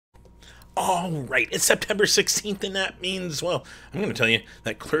All right, it's September 16th, and that means, well, I'm going to tell you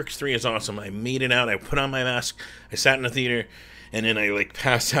that Clerks 3 is awesome. I made it out, I put on my mask, I sat in the theater, and then I,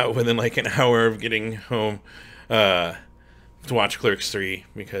 passed out within, an hour of getting home to watch Clerks 3,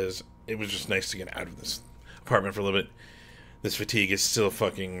 because it was just nice to get out of this apartment for a little bit. This fatigue is still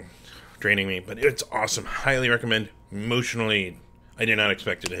fucking draining me, but it's awesome. Highly recommend. Emotionally, I did not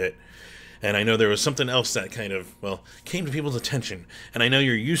expect it to hit. And I know there was something else that kind of, well, came to people's attention. And I know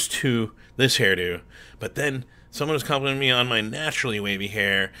you're used to this hairdo, but then someone was complimenting me on my naturally wavy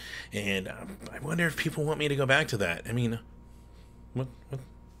hair, and I wonder if people want me to go back to that. I mean,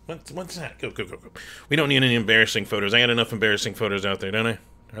 what's that? Go. We don't need any embarrassing photos. I got enough embarrassing photos out there, don't I?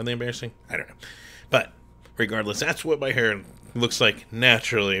 Are they embarrassing? I don't know. But regardless, that's what my hair looks like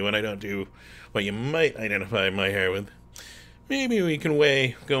naturally when I don't do what you might identify my hair with. Maybe we can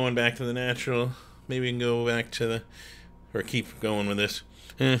weigh going back to the natural. Maybe we can go back to the... or keep going with this.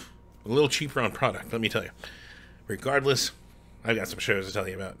 A little cheaper on product, let me tell you. Regardless, I've got some shows to tell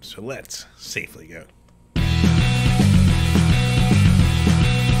you about, so let's safely go.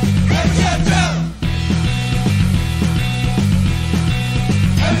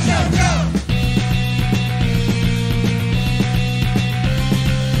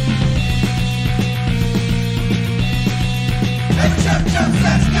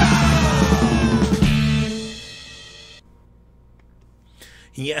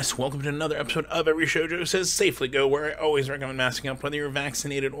 Yes, welcome to another episode of Every Shoujo Says Safely Go, where I always recommend masking up whether you're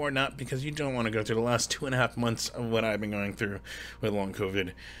vaccinated or not, because you don't want to go through the last 2.5 months of what I've been going through with long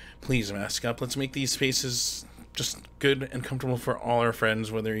COVID. Please mask up. Let's make these spaces just good and comfortable for all our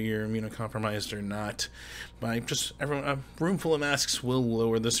friends, whether you're immunocompromised or not. By just everyone, a room full of masks will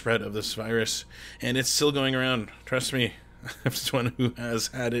lower the spread of this virus, and it's still going around. Trust me. I'm someone who has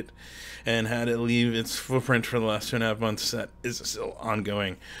had it and had it leave its footprint for the last 2.5 months. That is still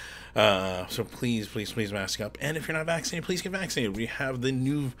ongoing. So please mask up. And if you're not vaccinated, please get vaccinated. We have the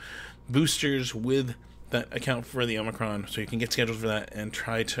new boosters with that account for the Omicron, so you can get scheduled for that and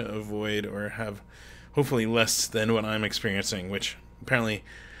try to avoid or have hopefully less than what I'm experiencing, which apparently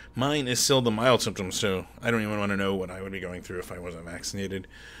mine is still the mild symptoms, so I don't even want to know what I would be going through if I wasn't vaccinated.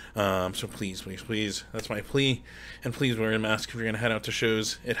 So please, that's my plea. And please wear a mask if you're going to head out to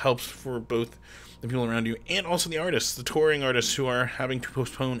shows. It helps for both the people around you and also the artists, the touring artists who are having to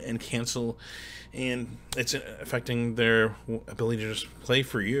postpone and cancel. And it's affecting their ability to just play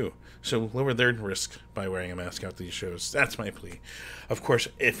for you. So lower their risk by wearing a mask out to these shows. That's my plea. Of course,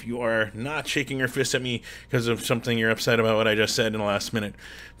 if you are not shaking your fist at me because of something you're upset about what I just said in the last minute,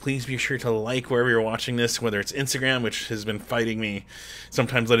 please be sure to like wherever you're watching this, whether it's Instagram, which has been fighting me,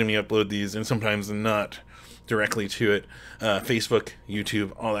 sometimes letting me upload these, and sometimes not directly to it, Facebook,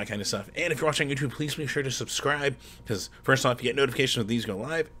 YouTube, all that kind of stuff. And if you're watching YouTube, please be sure to subscribe, because first off, you get notifications when these go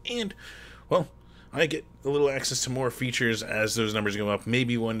live, and, well, I get a little access to more features as those numbers go up.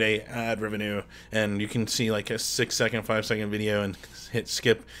 Maybe one day ad revenue, and you can see like a 6-second, 5-second video and hit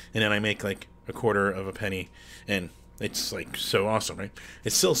skip, and then I make like a quarter of a penny, and it's like so awesome, right?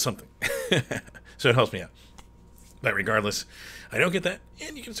 It's still something. So it helps me out. But regardless, I don't get that,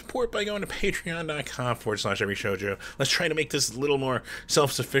 and you can support by going to patreon.com/everyshoujo. Let's try to make this a little more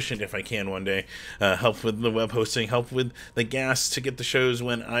self-sufficient if I can one day. Help with the web hosting, help with the gas to get the shows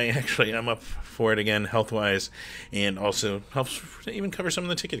when I actually am up for it again, health-wise, and also helps to even cover some of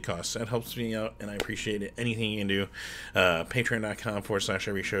the ticket costs. That helps me out, and I appreciate it. Anything you can do.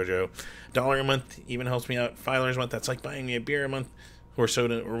 Patreon.com/everyshoujo. $1 a month even helps me out. $5 a month, that's like buying me a beer a month, or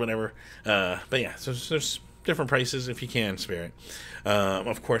soda, or whatever. But yeah, so there's different prices if you can spare it.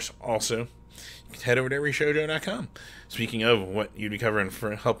 Of course, also, you can head over to everyshoujo.com. Speaking of what you'd be covering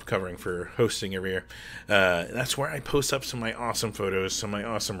for hosting every year, that's where I post up some of my awesome photos, some of my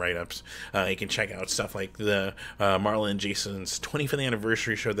awesome write-ups. You can check out stuff like the Marla and Jason's 25th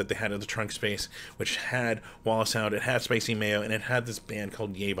anniversary show that they had at the Trunk Space, which had Wallace Sound, it had Spicy Mayo, and it had this band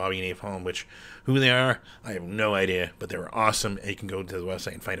called Yay Bobby Napalm, which, who they are, I have no idea, but they were awesome, and you can go to the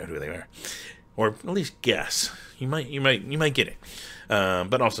website and find out who they are. Or at least guess. You might get it.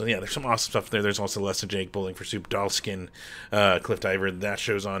 But also, yeah, there's some awesome stuff there. There's also Less Than Jake, Bowling for Soup, Dollskin, Cliff Diver, that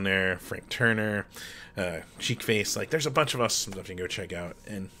show's on there. Frank Turner, Cheek Face. Like, there's a bunch of awesome stuff you can go check out,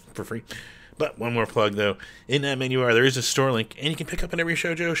 and for free. But one more plug, though. In that menu bar, there is a store link, and you can pick up an Every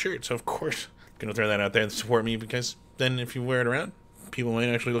Shoujo shirt. So, of course, I'm going to throw that out there and support me, because then if you wear it around, people might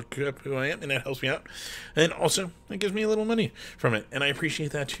actually look up who I am, and that helps me out. And also, it gives me a little money from it, and I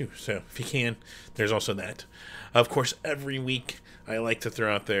appreciate that too. So if you can, there's also that. Of course, every week I like to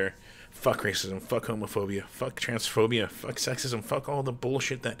throw out there, fuck racism, fuck homophobia, fuck transphobia, fuck sexism, fuck all the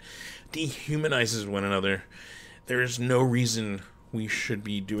bullshit that dehumanizes one another. There's no reason we should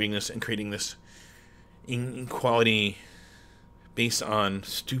be doing this and creating this inequality based on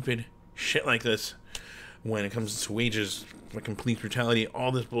stupid shit like this when it comes to wages, like complete brutality,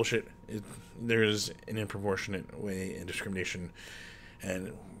 all this bullshit. There's an disproportionate way in discrimination,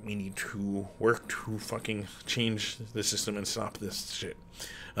 and we need to work to fucking change the system and stop this shit.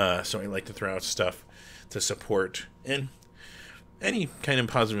 So I like to throw out stuff to support and any kind of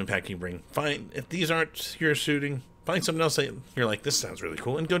positive impact you bring. If these aren't your suiting, find something else that you're like, this sounds really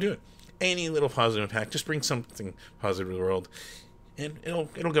cool, and go do it. Any little positive impact, just bring something positive to the world, and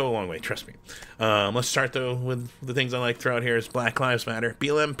it'll go a long way, trust me. Let's start, though, with the things I like to throw out here is Black Lives Matter,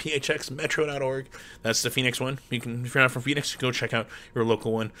 BLMPHXmetro.org. That's the Phoenix one. You can, if you're not from Phoenix, go check out your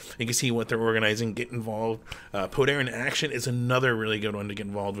local one. You can see what they're organizing, get involved. Put Air in Action is another really good one to get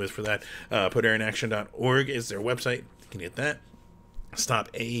involved with for that. PutAirInAction.org is their website. You can get that.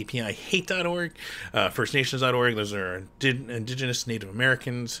 StopAAPIHate.org, FirstNations.org. Those are Indigenous, Native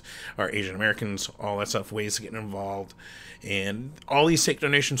Americans, or Asian Americans, all that stuff, ways to get involved. And all these take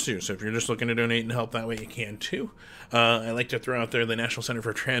donations too. So if you're just looking to donate and help that way, you can too. I like to throw out there the National Center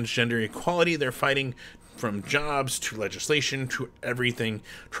for Transgender Equality. They're fighting from jobs to legislation to everything,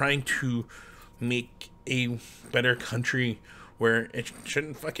 trying to make a better country where it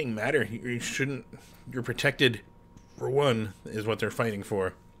shouldn't fucking matter. You're protected. For one, is what they're fighting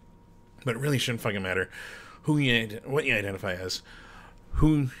for, but it really shouldn't fucking matter what you identify as,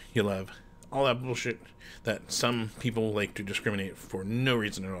 who you love, all that bullshit that some people like to discriminate for no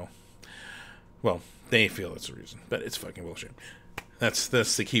reason at all. Well, they feel it's a reason, but it's fucking bullshit. That's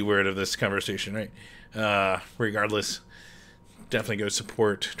the key word of this conversation, right? Regardless, definitely go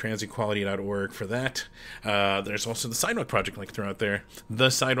support transequality.org for that. There's also the Sidewalk Project, like throw out there.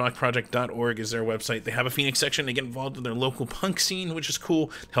 TheSidewalkProject.org is their website. They have a Phoenix section. They get involved in their local punk scene, which is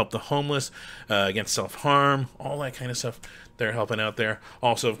cool. Help the homeless, against self-harm, all that kind of stuff. They're helping out there.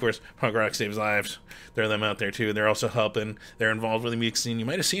 Also, of course, Punk Rock Saves Lives. They're them out there, too. They're also helping. They're involved with the music scene. You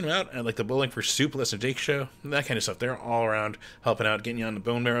might have seen them out at, like, the Bowling for Soup, Less Jake show. That kind of stuff. They're all around helping out, getting you on the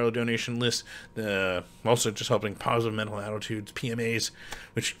bone marrow donation list. Also just helping positive mental attitudes, PMAs,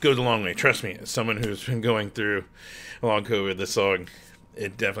 which goes a long way. Trust me, as someone who's been going through long COVID this long,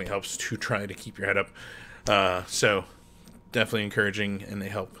 it definitely helps to try to keep your head up. So, definitely encouraging, and they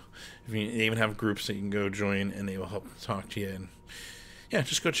help. They even have groups that you can go join, and they will help talk to you. And yeah,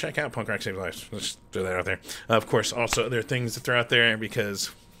 just go check out Punk Rock Saves Lives. Let's throw that out there. Of course, also there are things to throw out there because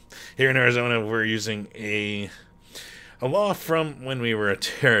here in Arizona we're using a law from when we were a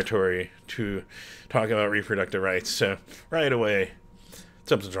territory to talk about reproductive rights. So right away,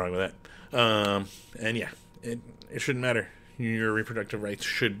 something's wrong with that. And yeah, it shouldn't matter. Your reproductive rights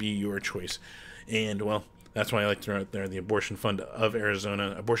should be your choice. And well, that's why I like to throw out there the Abortion Fund of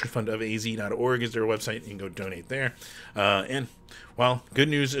Arizona. AbortionFundofAZ.org is their website. You can go donate there. And, well, good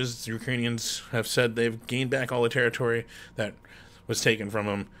news is the Ukrainians have said they've gained back all the territory that was taken from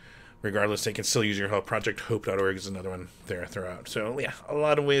them. Regardless, they can still use your help. ProjectHope.org is another one there to throw out. So, yeah, a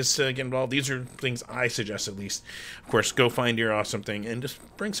lot of ways to get involved. These are things I suggest, at least. Of course, go find your awesome thing and just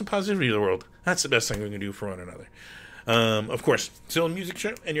bring some positivity to the world. That's the best thing we can do for one another. Of course, still a music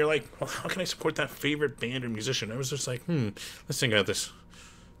show, and you're like, well, how can I support that favorite band or musician? I was just like, let's think about this.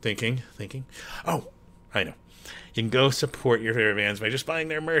 Thinking. Oh, I know. You can go support your favorite bands by just buying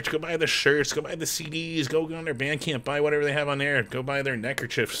their merch. Go buy the shirts. Go buy the CDs. Go on their Bandcamp. Buy whatever they have on there. Go buy their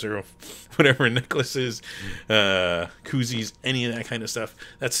neckerchiefs or whatever, necklaces, koozies, any of that kind of stuff.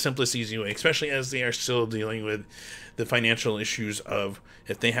 That's the simplest, easy way, especially as they are still dealing with the financial issues of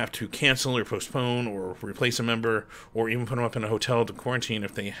if they have to cancel or postpone or replace a member or even put them up in a hotel to quarantine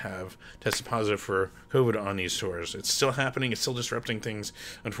if they have tested positive for COVID on these tours. It's still happening. It's still disrupting things,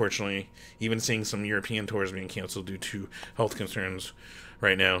 unfortunately. Even seeing some European tours being canceled due to health concerns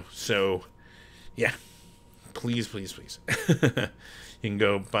right now. So, yeah, please. You can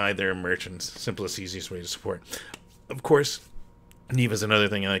go buy their merch, and simplest, easiest way to support. Of course, NEVA is another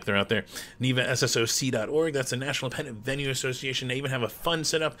thing I like to throw out there. NEVASSOC.org, that's the National Independent Venue Association. They even have a fund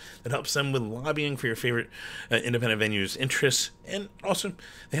set up that helps them with lobbying for your favorite independent venues' interests. And also,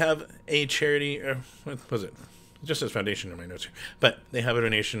 they have a charity, what was it? It just says foundation in my notes here. But they have a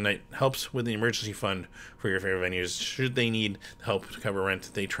donation that helps with the emergency fund for your favorite venues. Should they need help to cover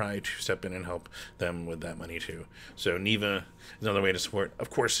rent, they try to step in and help them with that money too. So NEVA is another way to support. Of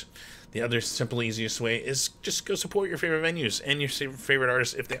course, the other simple, easiest way is just go support your favorite venues and your favorite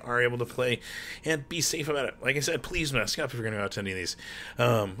artists if they are able to play, and be safe about it. Like I said, please mask up if you're going to go out to any of these.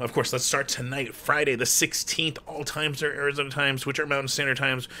 Of course, let's start tonight, Friday the 16th. All times are Arizona times, which are Mountain Standard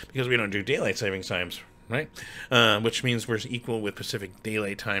times, because we don't do daylight savings times. right? Which means we're equal with Pacific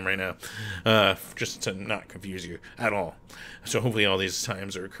Daylight Time right now, just to not confuse you at all. So hopefully all these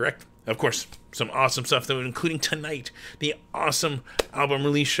times are correct. Of course, some awesome stuff, though, including tonight, the awesome album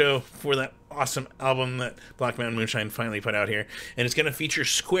release show for that awesome album that Black Mountain Moonshine finally put out here. And it's going to feature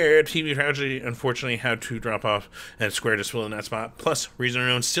Squared. TV tragedy, unfortunately, had to drop off, and Squared is still in that spot. Plus, Reason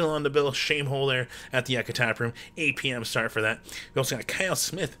Unknown still on the bill. Shamehole there at the Yucca Tap Room. 8 p.m. start for that. We also got Kyle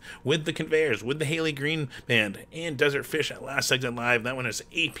Smith with the Conveyors, with the Haley Green Band, and Desert Fish at Last Exit Live. That one is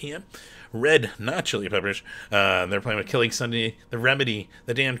 8 p.m. Red, not Chili Peppers. They're playing with Killing Sunday, The Remedy,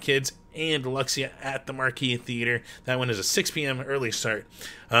 The Damned Kids, and Luxia at the Marquee Theater. That one is a 6 p.m. early start.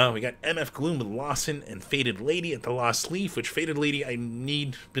 We got MF Gloom with Lawson and Faded Lady at the Lost Leaf, which Faded Lady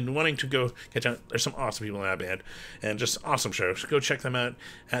been wanting to go catch out. There's some awesome people in that band, and just awesome shows. Go check them out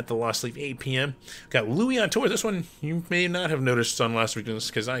at the Lost Leaf, 8 p.m. Got Louis on tour. This one you may not have noticed on last week's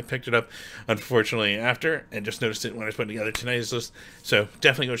because I picked it up, unfortunately, after, and just noticed it when I was putting together tonight's list. So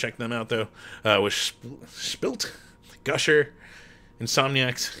definitely go check them out, though. With Spilt, Gusher,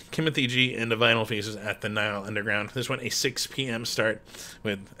 Insomniacs, Timothy G, and the Vinyl Faces at the Nile Underground. This one a 6 p.m. start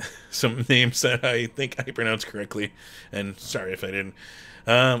with some names that I think I pronounced correctly, and sorry if I didn't.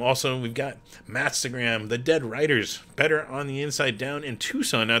 Also, we've got Mastagram, The Dead Riders, Better on the Inside Down in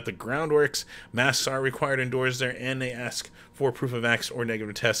Tucson at the Groundworks. Masks are required indoors there, and they ask for proof of vax or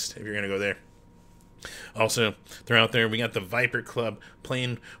negative test if you're going to go there. Also, they're out there. We got the Viper Club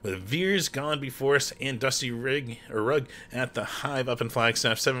playing with Veers, Gone Before Us, and Dusty Rug at the Hive up in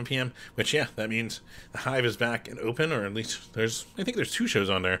Flagstaff, 7 p.m. Which, yeah, that means the Hive is back and open, or at least I think there's 2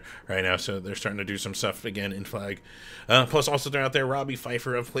 shows on there right now, so they're starting to do some stuff again in Flag. Plus, also they're out there. Robbie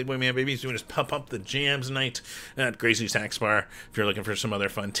Pfeiffer of Playboy Man Babies doing his Pump Up the Jams night at Gracie's Sax Bar. If you're looking for some other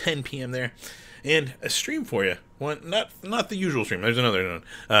fun, 10 p.m. there. And a stream for you. One, not the usual stream. There's another one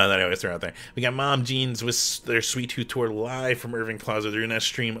that I always throw out there. We got Mom Jeans with their Sweet Tooth Tour live from Irving Plaza. They're doing that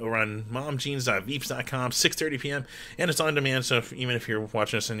stream over on momjeans.veeps.com, 6:30 p.m. And it's on demand, so even if you're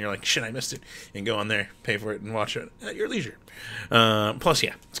watching this and you're like, shit, I missed it, you can go on there, pay for it, and watch it at your leisure. Plus,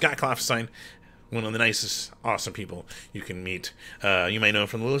 yeah, Scott Klopfenstein, one of the nicest, awesome people you can meet. You might know him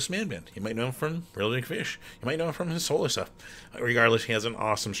from the Lewis Man Band. You might know him from Real Big Fish. You might know him from his solo stuff. Regardless, he has an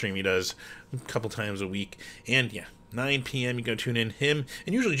awesome stream he does a couple times a week. And yeah, 9 p.m. you go tune in him,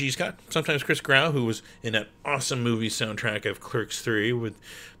 and usually G. Scott, sometimes Chris Grau, who was in that awesome movie soundtrack of Clerks 3 with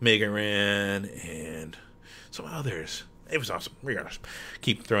Mega Ran and some others. It was awesome, regardless.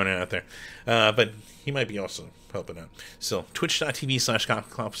 Keep throwing it out there. But he might be also helping out. So, twitch.tv/Scott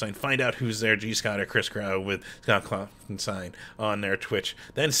Klopfenstein. Find out who's there, G. Scott or Chris Grau with Scott Klopfenstein on their Twitch.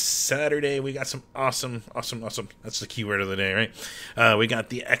 Then Saturday, we got some awesome, that's the keyword of the day, right? We got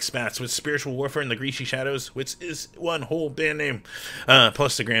the Expats with Spiritual Warfare and the Greasy Shadows, which is one whole band name.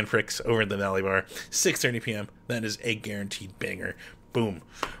 Plus the Grand Prix over at the Valley Bar, 6:30 p.m. That is a guaranteed banger. Boom.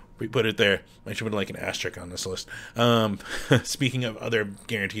 We put it there. I should put like an asterisk on this list. Speaking of other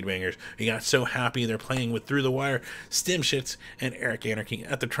guaranteed bangers, we got So Happy. They're playing with Through the Wire, Stim Shits, and Eric Anarchy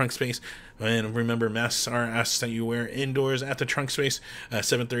at the Trunk Space. And remember, masks are asked that you wear indoors at the Trunk Space,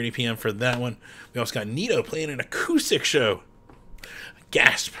 7:30 p.m. for that one. We also got Nito playing an acoustic show.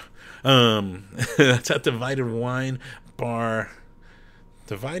 Gasp. That's at Divided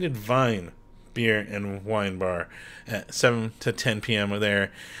Vine Beer and Wine Bar at 7 to 10 p.m.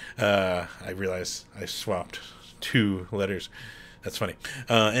 there. I realized I swapped 2 letters. That's funny.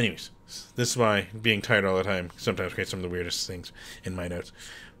 Anyways, this is why being tired all the time sometimes creates some of the weirdest things in my notes.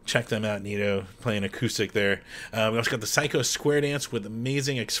 Check them out, Nito, playing acoustic there. We also got the Psycho Square Dance with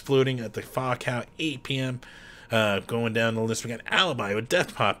Amazing Exploding at the Fa Cow, 8 p.m. Going down the list, we got Alibi with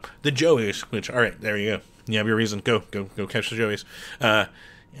Death Pop, the Joeys, which, all right, there you go. You have your reason. Go catch the Joeys.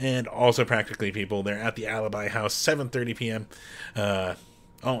 And also Practically People. They're at the Alibi House, 7:30 p.m.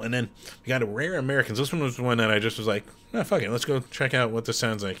 And then we got a Rare Americans. This one was the one that I just was like, oh, fuck it, let's go check out what this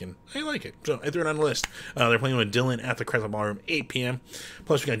sounds like. And I like it. So I threw it on the list. They're playing with Dylan at the Crescent Ballroom, 8 p.m.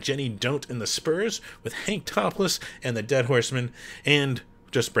 Plus we got Jenny Don't and the Spurs with Hank Topless and the Dead Horsemen and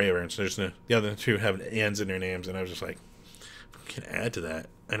just Braverns. There's the other 2 have ands in their names, and I was just like, I can add to that.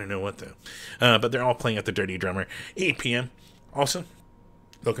 I don't know what though. But they're all playing at the Dirty Drummer, 8 p.m. Also,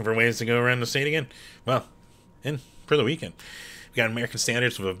 looking for ways to go around the state again? Well, and for the weekend. We got American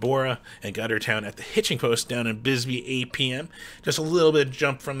Standards with Abora and Guttertown at the Hitching Post down in Bisbee, 8 p.m. Just a little bit of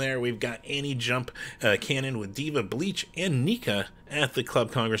jump from there. We've got Annie Jump Cannon with Diva Bleach and Nika at the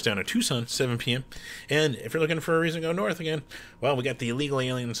Club Congress down in Tucson, 7 p.m. And if you're looking for a reason to go north again, well, we got the Illegal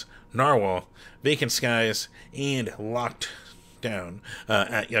Aliens, Narwhal, Vacant Skies, and Locked Down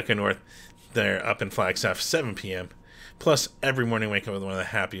at Yucca North. They're up in Flagstaff, 7 p.m. Plus, every morning wake up with one of the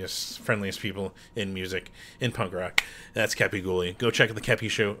happiest, friendliest people in music, in punk rock. That's Kepi Gooley. Go check out the Kepi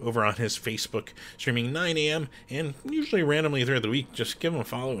Show over on his Facebook, streaming 9 a.m. and usually randomly throughout the week. Just give them a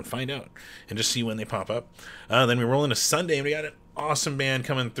follow and find out, and just see when they pop up. Then we roll into Sunday, and we got an awesome band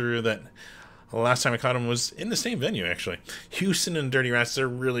coming through that the last time I caught them was in the same venue, actually. Houston and Dirty Rats, they're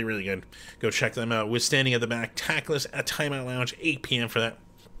really, really good. Go check them out. With Standing at the Back, Tackless at Timeout Lounge, 8 p.m. for that.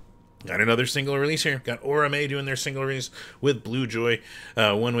 Got another single release here. Got Aura May doing their single release with Blue Joy,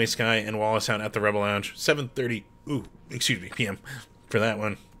 One Way Sky, and Wallace Sound at the Rebel Lounge. 7:30, p.m. for that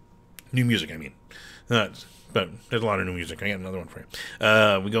one. New music, I mean. But there's a lot of new music. I got another one for you.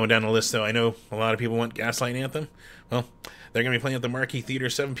 We going down the list, though. I know a lot of people want Gaslight Anthem. Well, they're going to be playing at the Marquee Theater,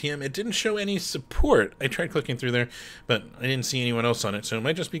 7 p.m. It didn't show any support. I tried clicking through there, but I didn't see anyone else on it. So it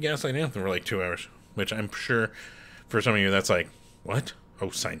might just be Gaslight Anthem for like 2 hours, which I'm sure for some of you that's like, what? Oh,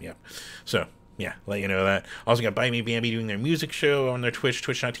 sign me up. So, yeah, let you know that. Also got Buy Me Bambi doing their music show on their Twitch,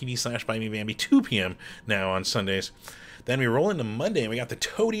 twitch.tv/BuyMeBambi, 2 p.m. now on Sundays. Then we roll into Monday, and we got the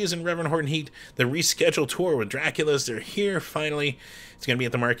Toadies and Reverend Horton Heat, the rescheduled tour with Draculas. They're here, finally. It's going to be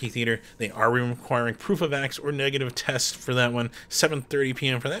at the Marquee Theater. They are requiring proof of vax or negative test for that one. 7:30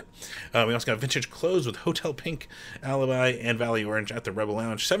 p.m. for that. We also got Vintage Clothes with Hotel Pink, Alibi, and Valley Orange at the Rebel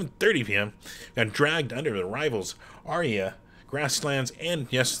Lounge. 7:30 p.m. Got Dragged Under the Rivals, Aria, Grasslands, and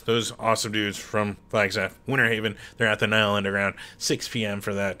yes, those awesome dudes from Flagstaff, Winter Haven. They're at the Nile Underground, 6 p.m.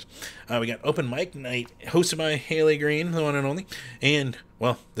 for that. We got Open Mic Night, hosted by Haley Green, the one and only. And,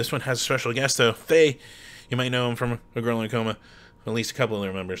 well, this one has a special guest, though. Faye, you might know him from A Girl in a Coma. At least a couple of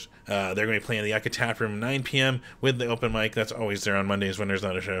their members. They're going to be playing the Yucca Tap Room, 9 p.m. with the open mic. That's always there on Mondays when there's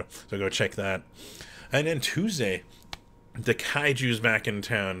not a show. So go check that. And then Tuesday, the Kaiju's back in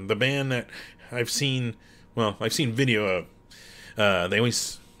town. The band that I've seen video of. They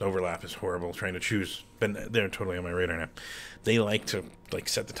always overlap is horrible trying to choose, but they're totally on my radar now. They like to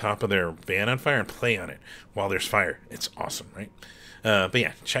set the top of their van on fire and play on it while there's fire. It's awesome, right? But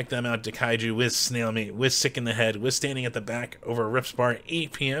yeah, check them out. Dakaiju with Snailmate, with Sick in the Head, with Standing at the Back over at Rips Bar,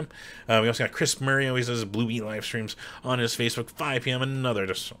 8 p.m. We also got Chris Murray, always does Blue Beat live streams on his Facebook, 5 p.m. Another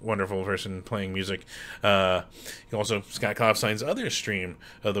just wonderful person playing music. Also, Scott Klopstein's other stream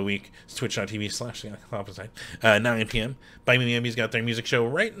of the week is twitch.tv/Scott Klopstein, 9 p.m. Buy Me Bambi's got their music show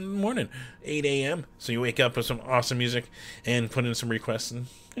right in the morning, 8 a.m. So you wake up with some awesome music and put in some requests and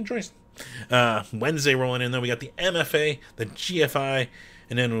enjoy. Wednesday rolling in, though, we got the MFA, the GFI,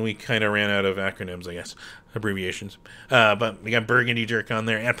 and then we kind of ran out of acronyms, I guess, abbreviations. But we got Burgundy Jerk on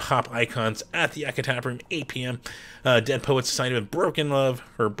there and Pop Icons at the Yucca Tap Room, 8 p.m. Dead Poets Society with Broken Love,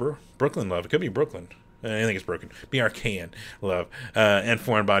 or Brooklyn Love. It could be Brooklyn. I think it's Broken. BRKN Love. And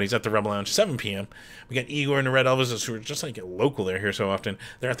Foreign Bodies at the Rebel Lounge, 7 p.m. We got Igor and the Red Elvis, who are just like local. They're here so often.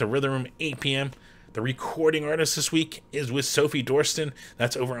 They're at the Rhythm Room, 8 p.m. The recording artist this week is with Sophie Dorston.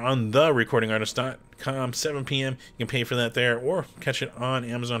 That's over on therecordingartist.com, 7 p.m. You can pay for that there or catch it on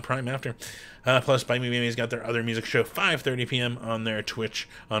Amazon Prime after. Plus, Buy Me Bambi's got their other music show, 5:30 p.m. on their Twitch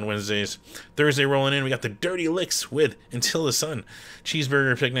on Wednesdays. Thursday rolling in, we got the Dirty Licks with Until the Sun.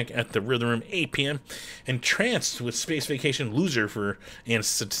 Cheeseburger Picnic at the Rhythm Room, 8 p.m. And Tranced with Space Vacation Loser and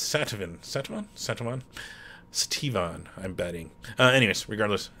Sativon, I'm betting. Anyways,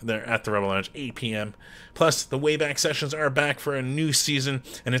 regardless, they're at the Rebel Lounge, 8 p.m. Plus, the Wayback Sessions are back for a new season,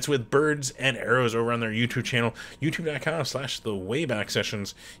 and it's with Birds and Arrows over on their YouTube channel, youtube.com/the Wayback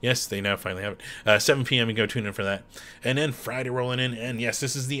Sessions. Yes, they now finally have it. 7 p.m. You go tune in for that. And then Friday rolling in, and yes,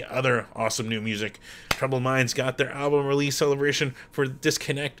 this is the other awesome new music. Troubled Minds got their album release celebration for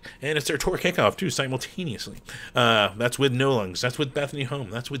Disconnect, and it's their tour kickoff, too, simultaneously. That's with No Lungs. That's with Bethany Home.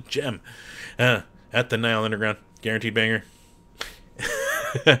 That's with Gem. At the Nile Underground. Guaranteed banger.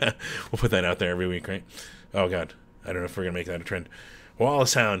 We'll put that out there every week, right? Oh, God. I don't know if we're going to make that a trend. Wall of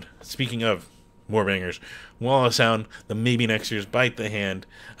Sound. Speaking of more bangers. Wall of Sound. The Maybe Next Year's Bite the Hand.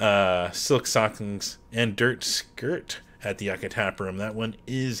 Silk Stockings. And Dirt Skirt at the Yucca Tap Room. That one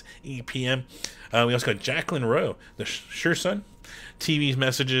is 8 p.m. We also got Jacqueline Rowe. The Sure Son. TV's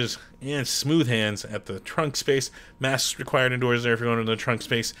Messages and Smooth Hands at the Trunk Space. Masks required indoors there if you're going to the Trunk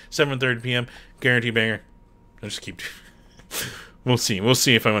Space. 7:30 p.m. Guaranteed banger. I'll just keep... We'll see. We'll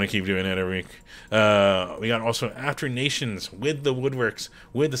see if I want to keep doing that every week. We got also After Nations with the Woodworks,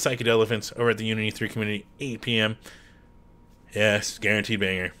 with the Psychedelephants over at the Unity 3 Community, 8 p.m. Yes, guaranteed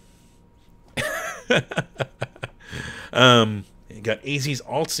banger. You got AZ's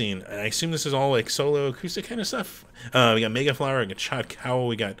Alt Scene, and I assume this is all like solo acoustic kind of stuff. We got Mega Flower, we got Chad Cowell,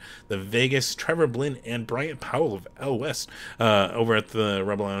 we got the Vegas, Trevor Blinn, and Bryant Powell of L West over at the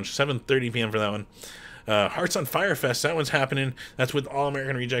Rebel Lounge, 7:30 p.m. for that one. Hearts on Fire Fest, that one's happening. That's with All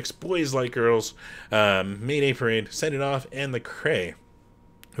American Rejects, Boys Like Girls, Mayday Parade, Set It Off, and The Cray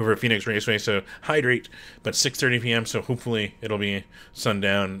over at Phoenix Raceway. So hydrate, but 6:30 p.m. So hopefully it'll be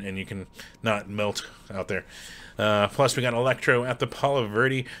sundown and you can not melt out there. Plus we got Electro at the Palo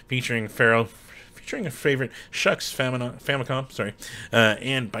Verde featuring Pharrell, featuring a favorite Shucks Famicom,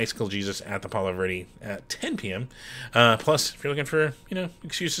 and Bicycle Jesus at the Palo Verde at 10 p.m. Plus, if you're looking for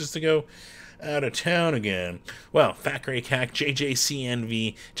excuses to go out of town again, well, Fat Gray Cack,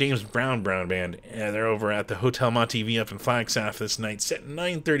 JJCNV, James Brown Band, they're over at the Hotel Monte up in Flagstaff this night, set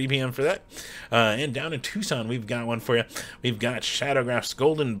 9:30 p.m. for that. And down in Tucson, we've got one for you. We've got Shadowgraph's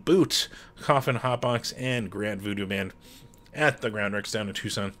Golden Boot, Coffin Hotbox, and Grand Voodoo Band at the Groundworks down in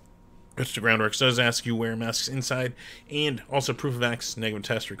Tucson. Which the Groundworks does ask you wear masks inside, and also proof of vax negative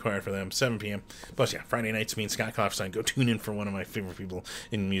test required for them, 7 p.m. Plus, yeah, Friday nights, me and Scott Klopstein go tune in for one of my favorite people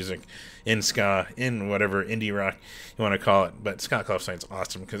in music, in ska, in whatever indie rock you want to call it. But Scott Klopstein's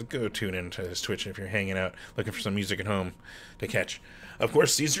awesome, because go tune in to his Twitch if you're hanging out looking for some music at home to catch. Of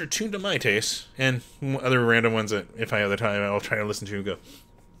course, these are tuned to my taste, and other random ones that, if I have the time, I'll try to listen to and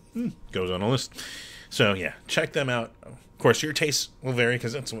go, goes on a list. So, yeah, check them out. Of course, your tastes will vary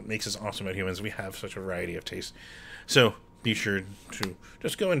because that's what makes us awesome at humans. We have such a variety of tastes. So be sure to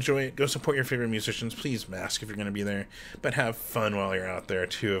just go enjoy it. Go support your favorite musicians. Please mask if you're going to be there. But have fun while you're out there,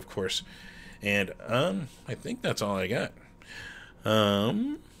 too, of course. And I think that's all I got.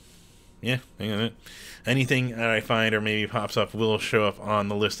 Yeah, I think that's it. Anything that I find or maybe pops up will show up on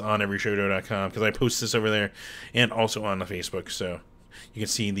the list on everyshowdo.com because I post this over there and also on the Facebook. So you can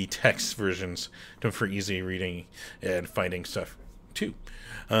see the text versions for easy reading and finding stuff too.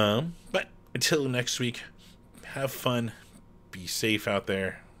 But until next week, have fun, be safe out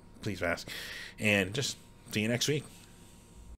there, please mask, and just see you next week.